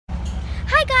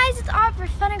guys, it's Aubrey,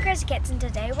 Fun and Crazy Kits, and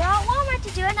today we're at Walmart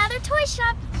to do another toy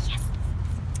shop. Yes!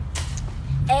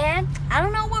 And I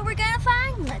don't know what we're gonna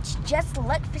find. Let's just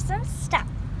look for some stuff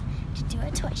to do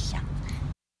a toy shop.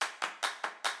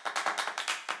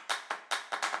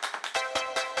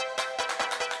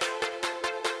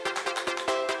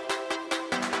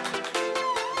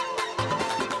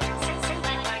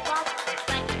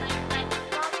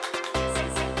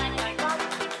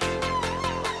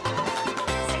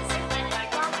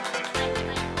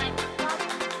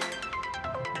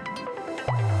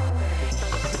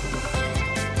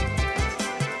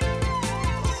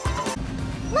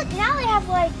 Look, now they have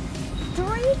like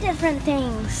 3 different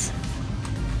things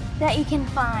that you can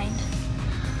find.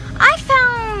 I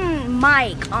found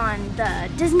Mike on the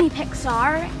Disney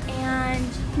Pixar, and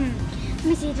let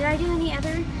me see, did I do any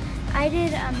other? I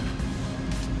did I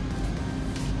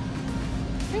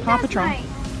think Paw that's Patrol.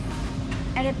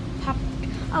 I did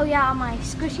oh yeah, on my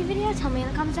Squishy video. Tell me in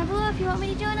the comments down below if you want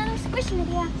me to do another Squishy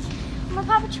video. On my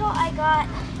Paw Patrol, I got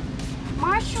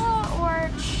Marshall or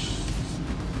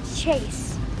Chase.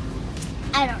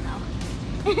 I don't know.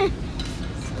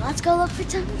 So let's go look for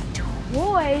some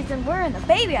toys, and we're in the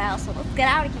baby aisle, so let's get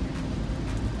out of here.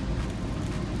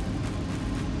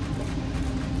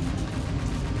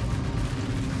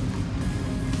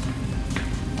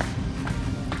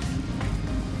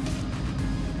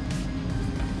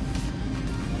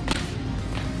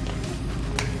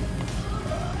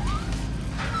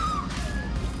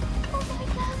 Oh my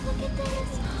God, look at this.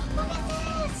 Look at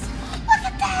this. Look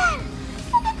at that.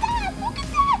 Look at that. Look at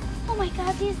that. Oh my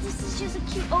God, this is just a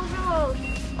cute overload.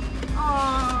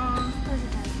 Aww. What is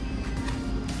it done?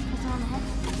 Is it on the head?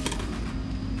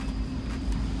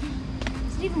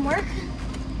 Does it even work?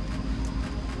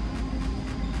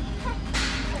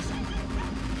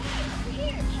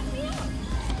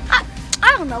 I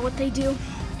don't know what they do.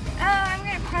 I'm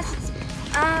gonna press it.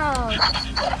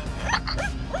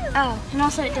 Oh, and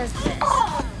also it does this.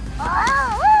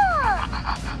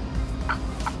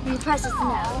 You press its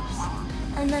nose.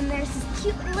 And then there's this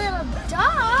cute little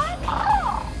dog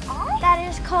that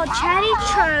is called Chatty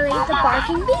Charlie the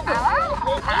Barking Beagle.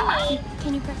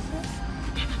 Can you press this?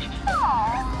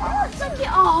 Oh, it's so cute.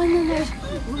 Oh, and then there's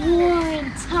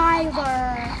Warren Tyler.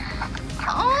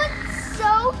 Oh, it's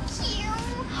so cute.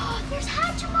 Oh, there's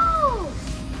HATCHIMALS.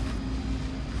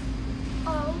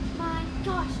 Oh my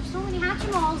gosh, there's so many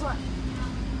HATCHIMALs.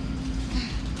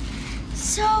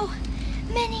 So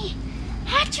many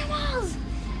HATCHIMALs.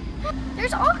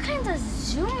 There's all kinds of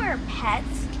Zoomer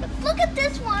pets, but look at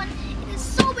this one. It is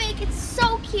so big, it's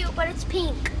so cute, but it's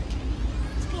pink.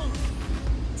 It's pink.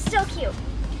 It's so cute.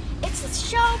 It's a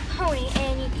show pony,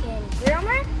 and you can groom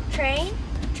her, train,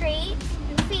 treat,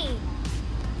 and feed.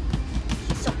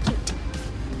 She's so cute.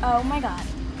 Oh my God.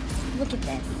 Look at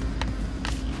this.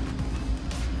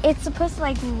 It's supposed to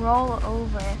like roll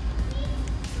over.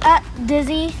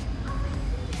 Dizzy.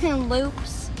 And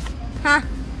loops. Huh?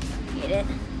 Get it.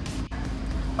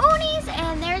 Oonies,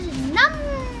 and there's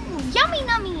yummy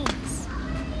nummies.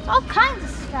 All kinds of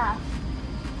stuff.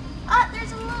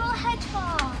 There's a little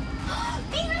hedgehog.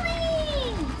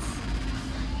 Fingerlings.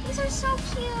 These are so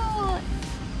cute.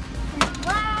 There's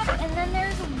black, and then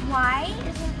there's white.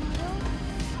 Is it blue?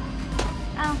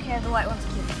 I don't care. The white one's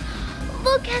cute.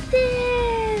 Look at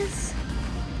this.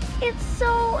 It's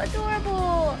so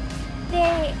adorable.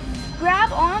 They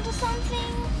grab onto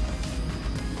something,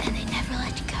 and they never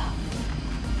let you go.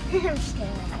 I'm just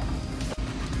kidding.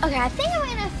 Okay, I think I'm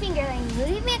gonna fingerling.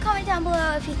 Leave me a comment down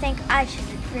below if you think I should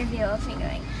review a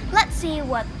fingerling. Let's see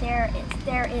what there is.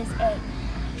 There is a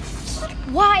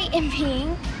white and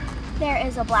pink. There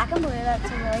is a black and blue. That's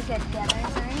a really good together.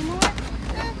 Is there any more?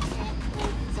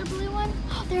 It's a blue one.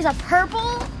 There's a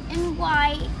purple and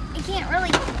white. I can't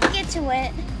really get to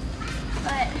it,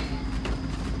 but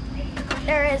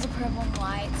there is a purple and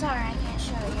white. Sorry, I can't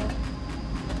show you.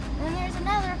 Then there's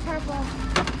another purple,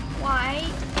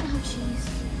 white. Oh jeez.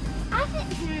 I think.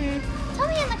 Tell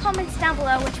me in the comments down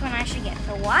below which one I should get,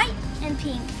 the white and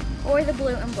pink or the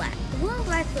blue and black. The blue and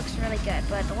black looks really good,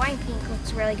 but the white and pink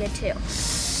looks really good too.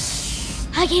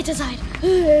 I can't decide.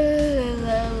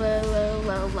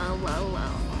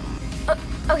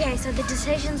 Okay, so the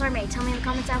decisions are made. Tell me in the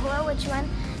comments down below which one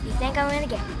you think I'm gonna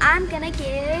get. I'm gonna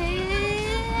get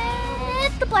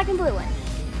the black and blue one.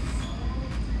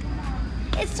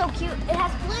 It's so cute. It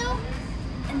has blue,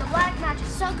 and the black matches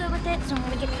so good with it, so I'm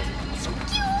gonna get this one. It's so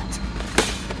cute.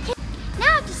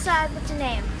 Now decide what to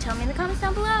name. Tell me in the comments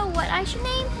down below what I should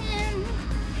name him.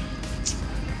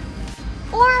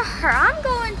 Or her. I'm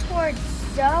going towards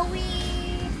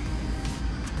Zoe,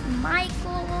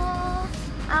 Michael.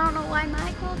 I don't know why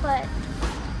Michael, but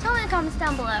tell me in the comments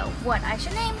down below what I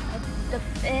should name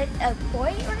a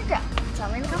boy or a girl.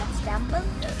 Tell me in the comments down below.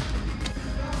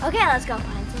 Okay, let's go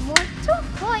find some more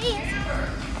toys.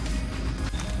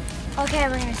 Okay,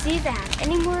 we're gonna see if they have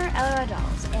any more LOL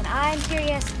dolls. And I'm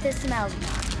curious if this smells or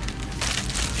not.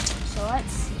 So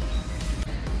let's see.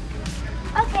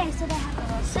 Okay, so they have the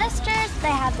little sisters,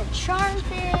 they have the Charm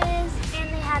Fizz, and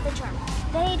they have the Charm Fizz.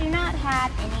 They do not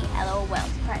have any LOL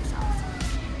surprise dolls.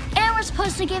 And we're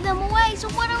supposed to give them away, so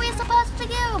what are we supposed to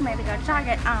do? Maybe go to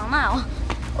Target, I don't know.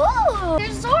 Ooh,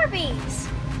 there's Orbeez.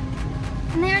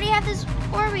 And they already have this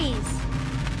Orbeez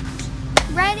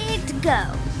ready to go.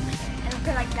 And look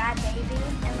at like that baby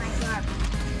and like Barbie.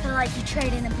 So like you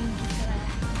trade in a baby for that.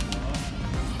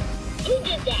 Who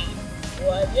did that?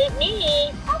 Wasn't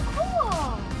me. Oh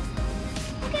cool!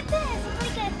 Look at this. It's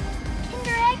like a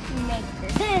Kinder Egg maker.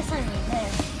 This, I mean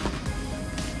this.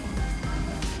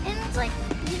 And it's like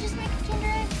you just make a Kinder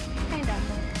Egg, kind of.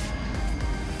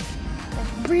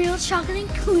 With real chocolate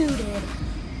included.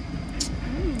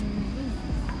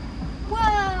 Whoa!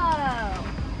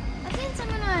 I've seen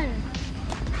someone on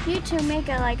YouTube make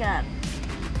a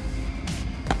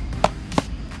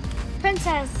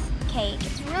princess cake.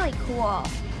 It's really cool.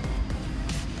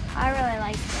 I really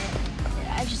liked it.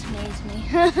 It just amazed me.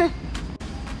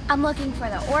 I'm looking for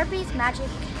the Orbeez Magic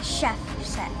Chef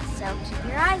set, so keep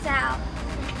your eyes out.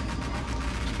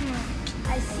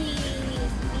 I see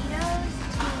Vito's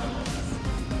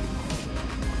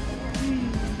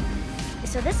teas.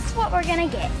 So this is what we're gonna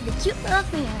get, the cute little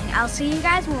thing. I'll see you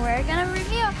guys when we're gonna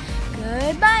review.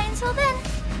 Goodbye until then.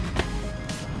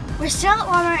 We're still at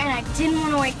Walmart and I didn't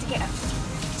want to wait to get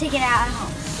it out at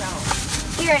home, so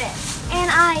here it is. And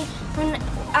when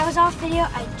I was off video,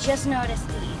 I just noticed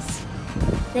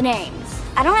the names.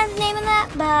 I don't have the name in that,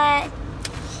 but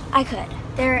I could.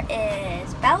 There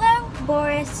is Bello,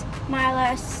 Boris,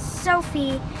 Milo,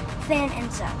 Sophie, Finn,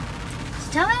 and Zoe.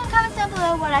 So tell me in the comments down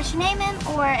below what I should name him,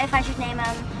 or if I should name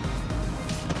him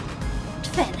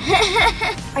Finn.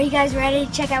 Are you guys ready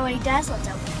to check out what he does? Let's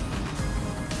open it.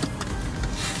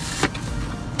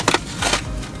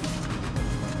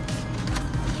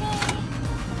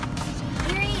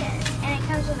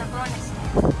 With a bonus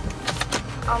stand.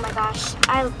 Oh my gosh,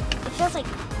 it feels like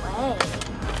clay.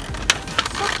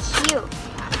 So cute.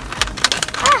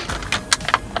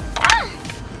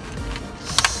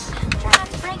 Try not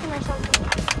to break him or something.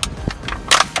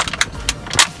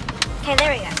 Okay,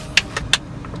 there we go.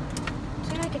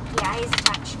 Yeah, he's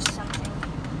attached to something.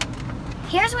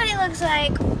 Here's what he looks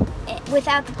like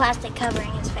without the plastic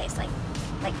covering his face,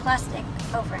 like plastic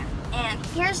over him. And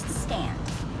here's the stand.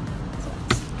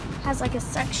 Has like a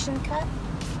suction cup.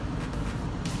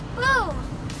 Whoa!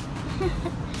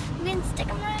 We can stick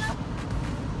them right up.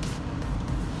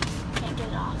 Can't get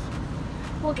it off.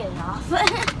 We'll get it off.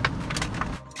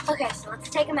 Okay, so let's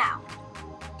take him out.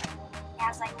 He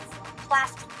has like this little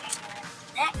plastic thing around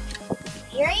his neck.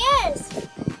 Here he is.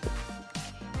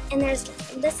 And there's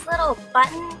this little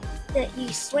button that you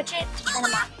switch it to turn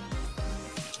him on.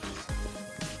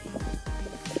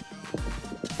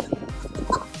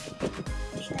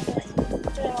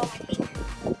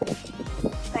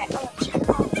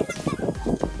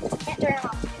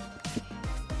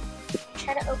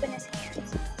 Try to open his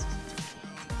hands.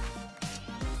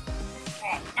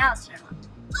 Alright, now let's turn him on.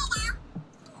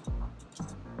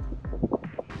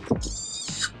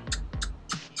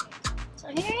 So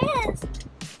here he is.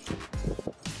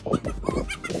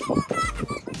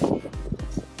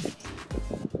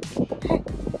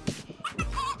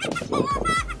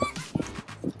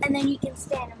 And then you can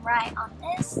stand him right on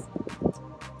this.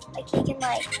 Like he can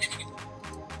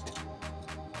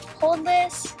hold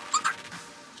this.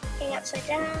 Upside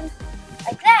down,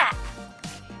 like that.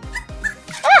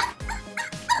 Ah!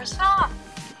 Or soft.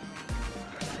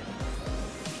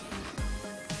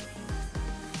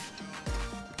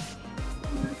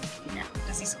 No.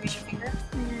 Does he squeeze your finger?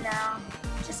 No.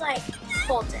 Just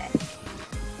hold it. I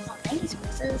don't think he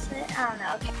squeezes it. I don't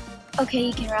know. Okay. Okay,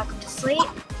 you can rock him to sleep.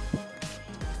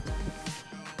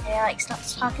 And he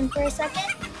stops talking for a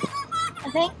second. I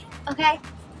think. Okay.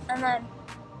 And then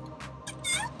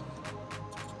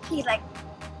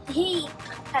he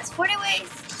has 40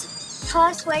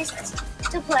 plus ways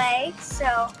to play,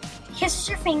 so he kisses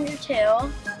your finger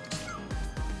too,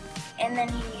 and then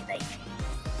he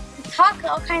talks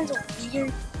all kinds of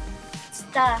weird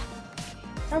stuff.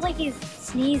 Sounds like he's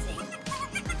sneezing,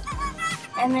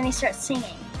 and then he starts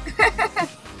singing.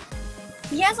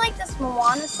 He has this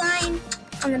Moana sign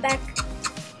on the back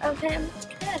of him. It's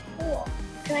kind of cool.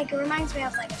 It reminds me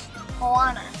of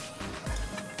Moana.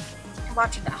 I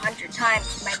watched it 100 times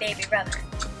with my baby brother.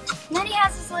 And then he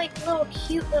has this little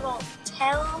cute little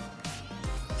tail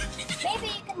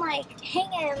like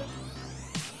hang him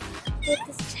with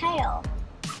his tail.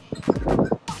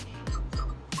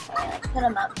 So I like put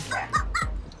him up here.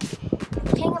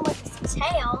 Hang him with his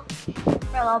tail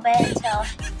for a little bit until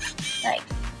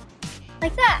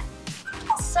like that.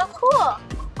 It's so cool.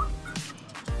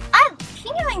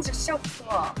 Fingerlings are so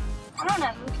cool. I don't know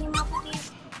who came up with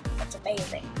these. That's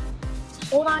amazing.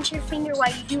 Just hold on to your finger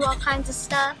while you do all kinds of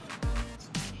stuff.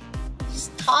 He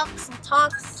just talks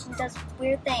and does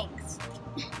weird things.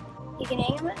 You can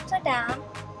hang him upside down.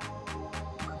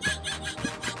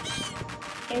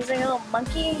 He's like a little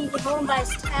monkey. You can hold him by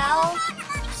his tail.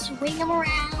 Swing him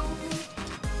around.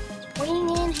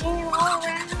 Swinging, hanging all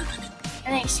around.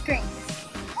 And then he screams.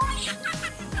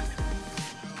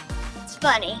 It's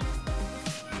funny.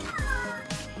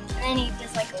 And then he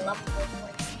does like a lovable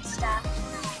voice and stuff.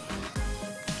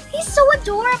 He's so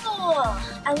adorable.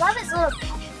 I love his little,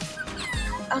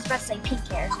 I was about to say pink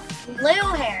hair,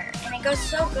 blue hair. And it goes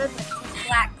so good with his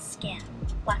black skin,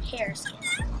 black hair skin.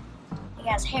 He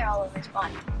has hair all over his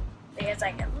body. But he has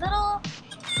like a little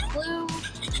blue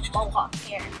mohawk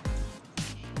hair.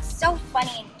 So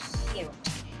funny and cute.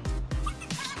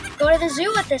 Go to the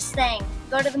zoo with this thing.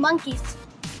 Go to the monkeys.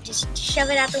 Just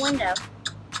shove it out the window.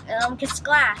 It'll kiss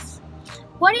glass.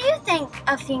 What do you think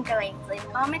of Fingerlings? Leave a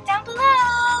comment down below.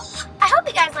 I hope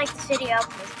you guys liked this video.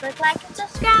 Please click like and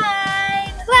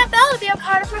subscribe. Click that bell to be a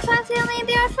part of our fun family and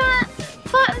be our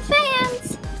fun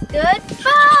fans.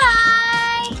 Goodbye.